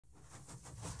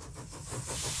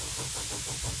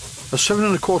A 7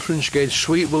 1/4 inch gauge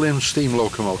Sweet William steam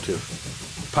locomotive.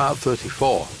 Part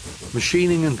 34.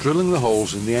 Machining and drilling the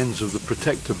holes in the ends of the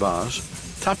protector bars,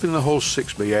 tapping the holes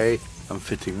 6BA and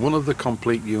fitting one of the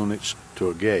complete units to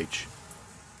a gauge.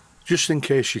 Just in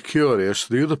case you're curious,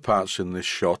 the other parts in this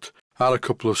shot are a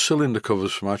couple of cylinder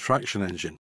covers for my traction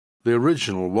engine, the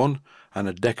original one and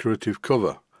a decorative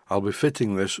cover. I'll be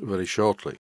fitting this very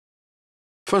shortly.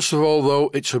 First of all though,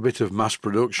 it's a bit of mass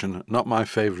production, not my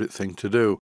favourite thing to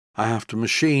do. I have to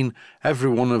machine every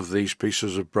one of these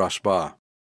pieces of brass bar.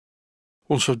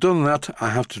 Once I've done that, I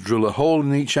have to drill a hole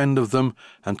in each end of them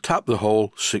and tap the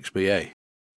hole 6BA.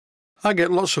 I get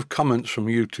lots of comments from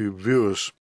YouTube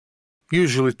viewers,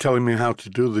 usually telling me how to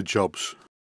do the jobs,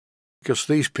 because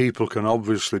these people can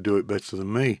obviously do it better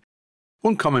than me.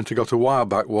 One comment I got a while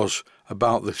back was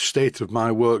about the state of my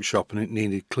workshop and it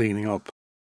needed cleaning up.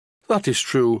 That is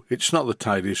true, it's not the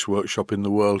tidiest workshop in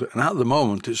the world, and at the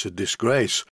moment it's a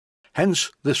disgrace.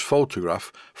 Hence this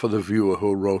photograph for the viewer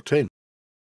who wrote in.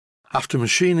 After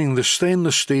machining the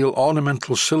stainless steel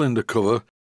ornamental cylinder cover,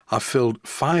 I filled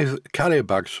 5 carrier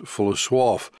bags full of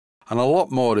swarf, and a lot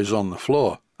more is on the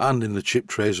floor and in the chip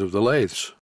trays of the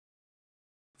lathes.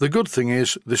 The good thing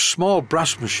is, this small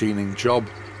brass machining job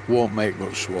won't make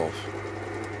much swarf.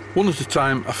 One at a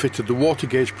time I fitted the water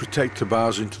gauge protector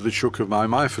bars into the chuck of my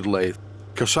Myford lathe,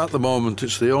 because at the moment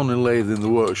it's the only lathe in the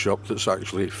workshop that's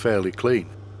actually fairly clean.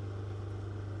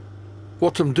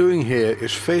 What I'm doing here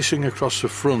is facing across the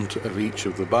front of each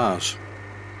of the bars,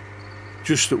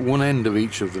 just at one end of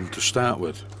each of them to start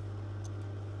with.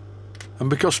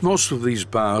 And because most of these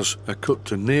bars are cut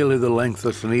to nearly the length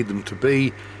that I need them to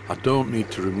be, I don't need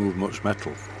to remove much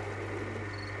metal.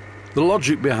 The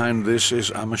logic behind this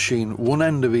is I machine one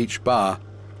end of each bar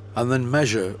and then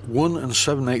measure 1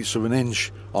 7/8 of an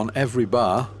inch on every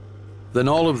bar. Then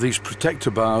all of these protector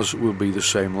bars will be the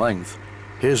same length.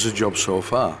 Here's the job so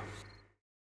far.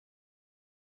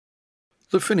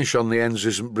 The finish on the ends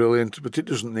isn't brilliant, but it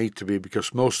doesn't need to be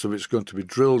because most of it's going to be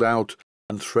drilled out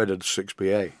and threaded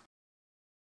 6BA.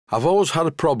 I've always had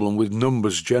a problem with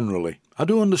numbers generally. I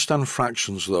do understand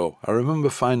fractions though. I remember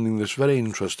finding this very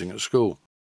interesting at school.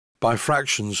 By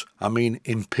fractions, I mean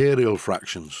imperial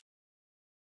fractions.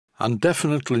 And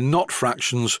definitely not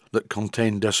fractions that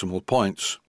contain decimal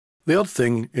points. The odd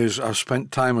thing is I've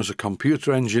spent time as a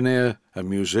computer engineer, a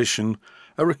musician,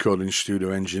 a recording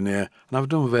studio engineer, and I've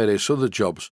done various other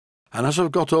jobs. And as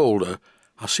I've got older,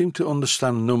 I seem to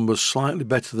understand numbers slightly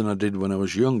better than I did when I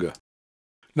was younger.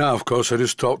 Now, of course, I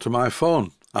just talk to my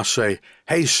phone. I say,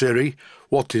 "Hey Siri,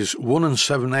 what is 1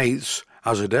 7/8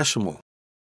 as a decimal?"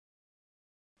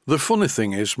 The funny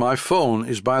thing is, my phone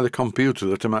is by the computer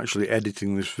that I'm actually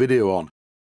editing this video on.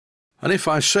 And if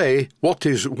I say, "What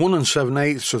is 1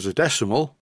 7/8 as a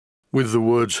decimal?" with the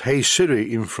words "Hey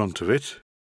Siri" in front of it,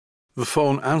 the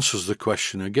phone answers the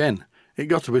question again. It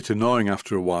got a bit annoying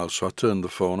after a while, so I turned the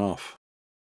phone off.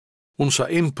 Once I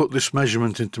input this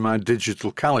measurement into my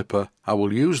digital caliper, I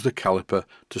will use the caliper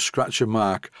to scratch a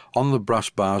mark on the brass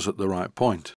bars at the right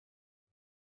point.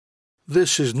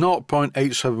 This is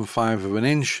 0.875 of an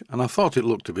inch, and I thought it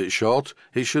looked a bit short.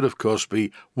 It should of course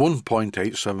be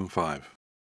 1.875,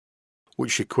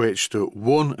 which equates to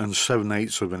 1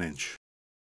 7/8 of an inch.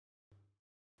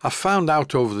 I've found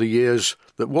out over the years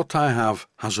that what I have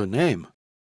has a name.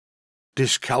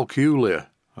 Dyscalculia,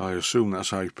 I assume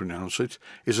that's how you pronounce it,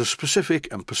 is a specific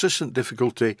and persistent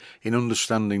difficulty in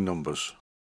understanding numbers,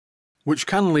 which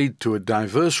can lead to a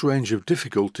diverse range of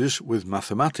difficulties with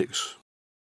mathematics.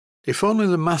 If only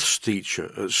the maths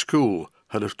teacher at school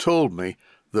had have told me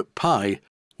that pi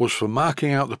was for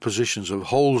marking out the positions of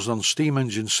holes on steam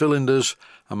engine cylinders,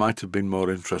 I might have been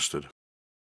more interested.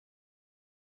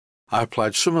 I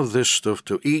applied some of this stuff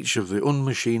to each of the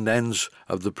unmachined ends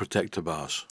of the protector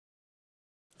bars.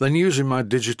 Then, using my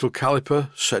digital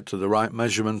caliper set to the right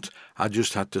measurement, I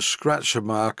just had to scratch a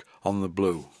mark on the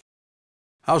blue.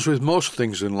 As with most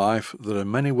things in life, there are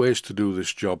many ways to do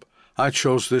this job. I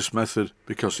chose this method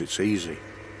because it's easy.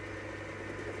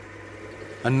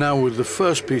 And now, with the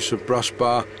first piece of brass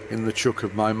bar in the chuck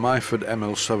of my Myford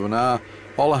ML7R,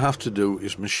 all I have to do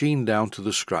is machine down to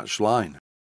the scratch line.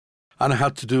 And I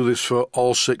had to do this for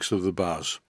all 6 of the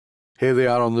bars. Here they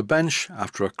are on the bench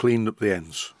after I cleaned up the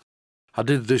ends. I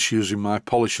did this using my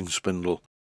polishing spindle.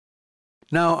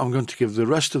 Now I'm going to give the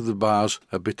rest of the bars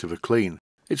a bit of a clean.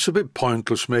 It's a bit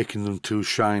pointless making them too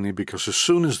shiny because as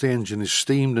soon as the engine is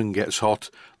steamed and gets hot,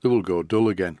 they will go dull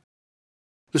again.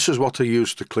 This is what I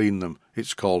use to clean them.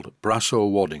 It's called brasso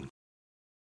wadding.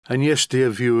 And yes,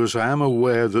 dear viewers, I am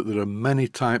aware that there are many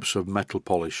types of metal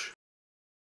polish.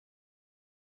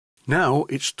 Now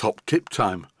it's top tip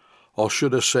time. or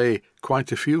should I say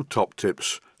quite a few top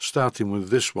tips, starting with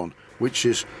this one, which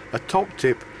is a top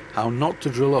tip how not to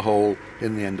drill a hole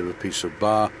in the end of a piece of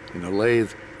bar in a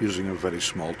lathe using a very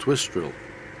small twist drill.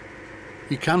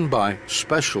 You can buy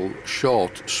special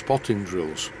short spotting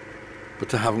drills,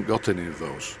 but I haven't got any of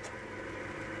those.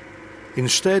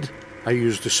 Instead, I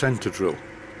used a centre drill.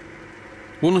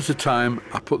 One at a time,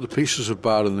 I put the pieces of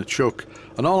bar in the chuck,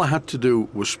 and all I had to do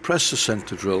was press the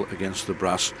centre drill against the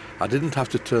brass. I didn't have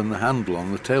to turn the handle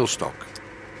on the tailstock.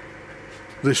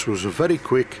 This was a very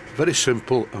quick, very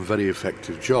simple and very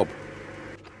effective job.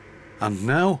 And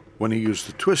now, when I use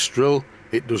the twist drill,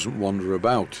 it doesn't wander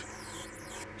about.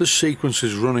 This sequence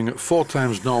is running at 4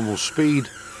 times normal speed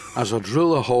as I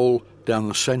drill a hole down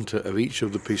the centre of each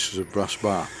of the pieces of brass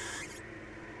bar.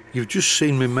 You've just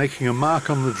seen me making a mark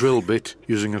on the drill bit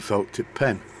using a felt tip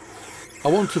pen. I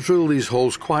want to drill these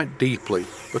holes quite deeply,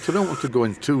 but I don't want to go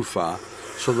in too far,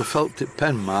 so the felt tip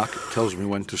pen mark tells me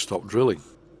when to stop drilling.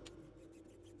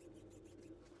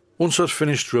 Once I'd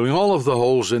finished drilling all of the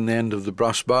holes in the end of the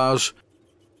brass bars,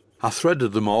 I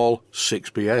threaded them all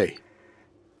 6BA.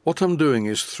 What I'm doing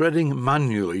is threading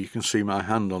manually. You can see my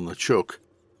hand on the chuck,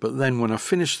 but then when I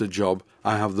finish the job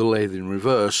I have the lathe in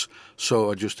reverse, so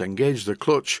I just engage the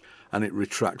clutch and it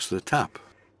retracts the tap.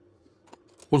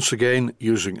 Once again,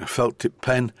 using a felt tip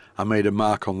pen, I made a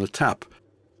mark on the tap.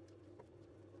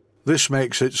 This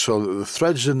makes it so that the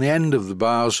threads in the end of the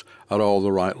bars are all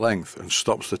the right length and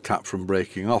stops the tap from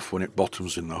breaking off when it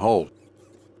bottoms in the hole.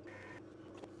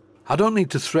 I don't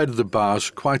need to thread the bars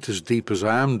quite as deep as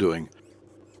I am doing.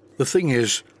 The thing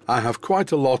is, I have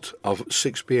quite a lot of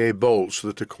 6BA bolts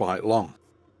that are quite long.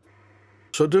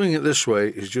 So doing it this way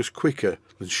is just quicker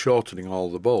than shortening all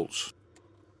the bolts.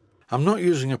 I'm not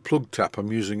using a plug tap,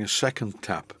 I'm using a second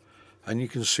tap, and you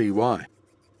can see why.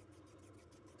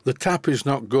 The tap is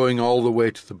not going all the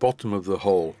way to the bottom of the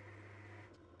hole.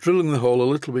 Drilling the hole a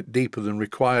little bit deeper than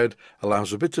required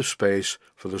allows a bit of space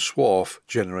for the swarf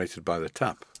generated by the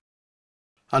tap.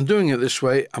 And doing it this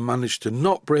way, I managed to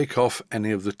not break off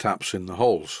any of the taps in the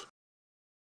holes.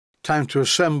 Time to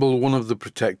assemble one of the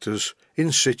protectors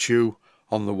in situ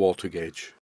on the water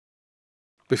gauge.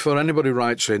 Before anybody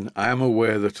writes in, I am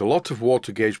aware that a lot of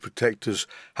water gauge protectors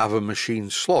have a machine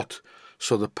slot,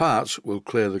 so the parts will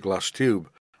clear the glass tube.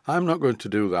 I'm not going to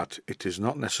do that, it is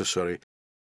not necessary.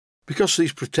 Because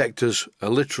these protectors are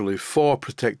literally 4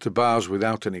 protector bars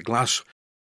without any glass,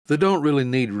 they don't really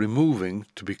need removing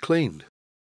to be cleaned.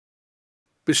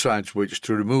 Besides which,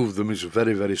 to remove them is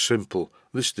very, very simple.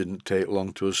 This didn't take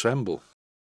long to assemble.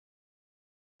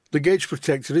 The gauge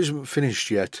protector isn't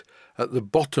finished yet. At the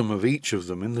bottom of each of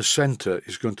them in the centre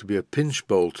is going to be a pinch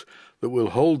bolt that will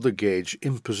hold the gauge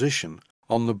in position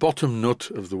on the bottom nut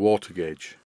of the water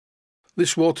gauge.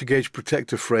 This water gauge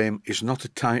protector frame is not a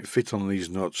tight fit on these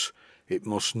nuts. It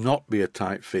must not be a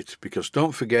tight fit, because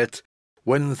don't forget,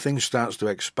 when the thing starts to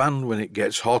expand, when it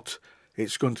gets hot,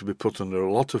 it's going to be put under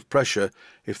a lot of pressure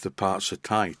if the parts are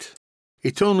tight.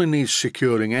 It only needs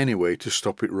securing anyway to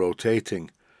stop it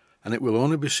rotating, and it will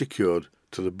only be secured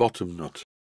to the bottom nut.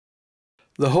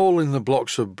 The hole in the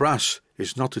blocks of brass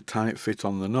is not a tight fit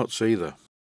on the nuts either,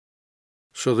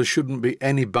 so there shouldn't be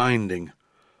any binding.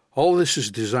 All this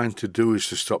is designed to do is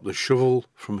to stop the shovel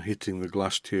from hitting the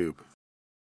glass tube.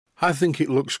 I think it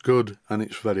looks good and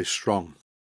it's very strong,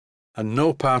 and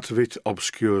no part of it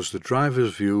obscures the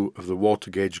driver's view of the water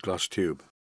gauge glass tube.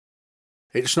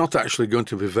 It's not actually going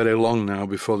to be very long now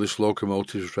before this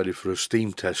locomotive is ready for a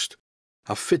steam test.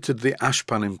 I've fitted the ash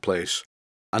pan in place.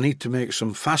 I need to make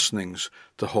some fastenings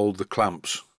to hold the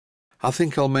clamps. I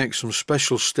think I'll make some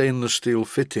special stainless steel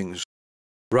fittings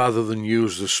rather than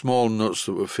use the small nuts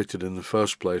that were fitted in the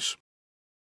first place.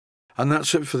 And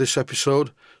that's it for this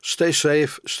episode. Stay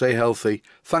safe, stay healthy.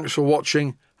 Thanks for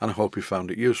watching, and I hope you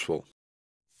found it useful.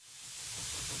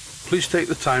 Please take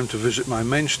the time to visit my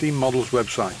main Steam Models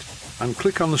website and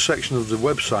click on the section of the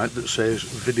website that says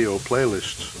Video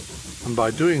Playlists. And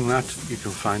by doing that, you can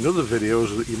find other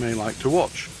videos that you may like to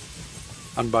watch.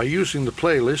 And by using the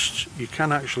playlists, you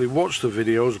can actually watch the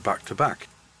videos back to back.